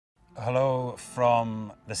Hello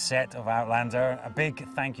from the set of Outlander. A big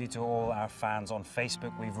thank you to all our fans on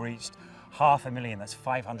Facebook. We've reached 500,000, that's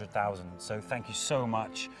 500,000. So thank you so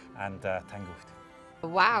much, and ta'n good.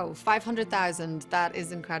 Wow, 500,000, that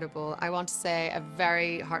is incredible. I want to say a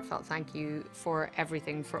very heartfelt thank you for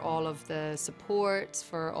everything, for all of the support,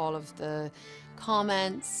 for all of the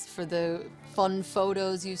comments, for the fun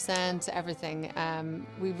photos you sent, everything.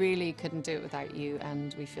 We really couldn't do it without you,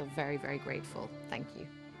 and we feel very, very grateful. Thank you.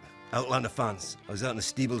 Outlander fans, I was out in the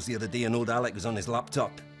stables the other day and old Alec was on his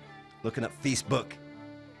laptop, looking at Facebook.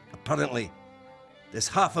 Apparently, there's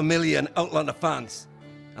 500,000 Outlander fans,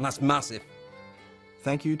 and that's massive.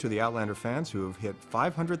 Thank you to the Outlander fans who have hit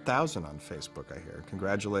 500,000 on Facebook, I hear.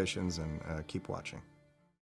 Congratulations, and keep watching.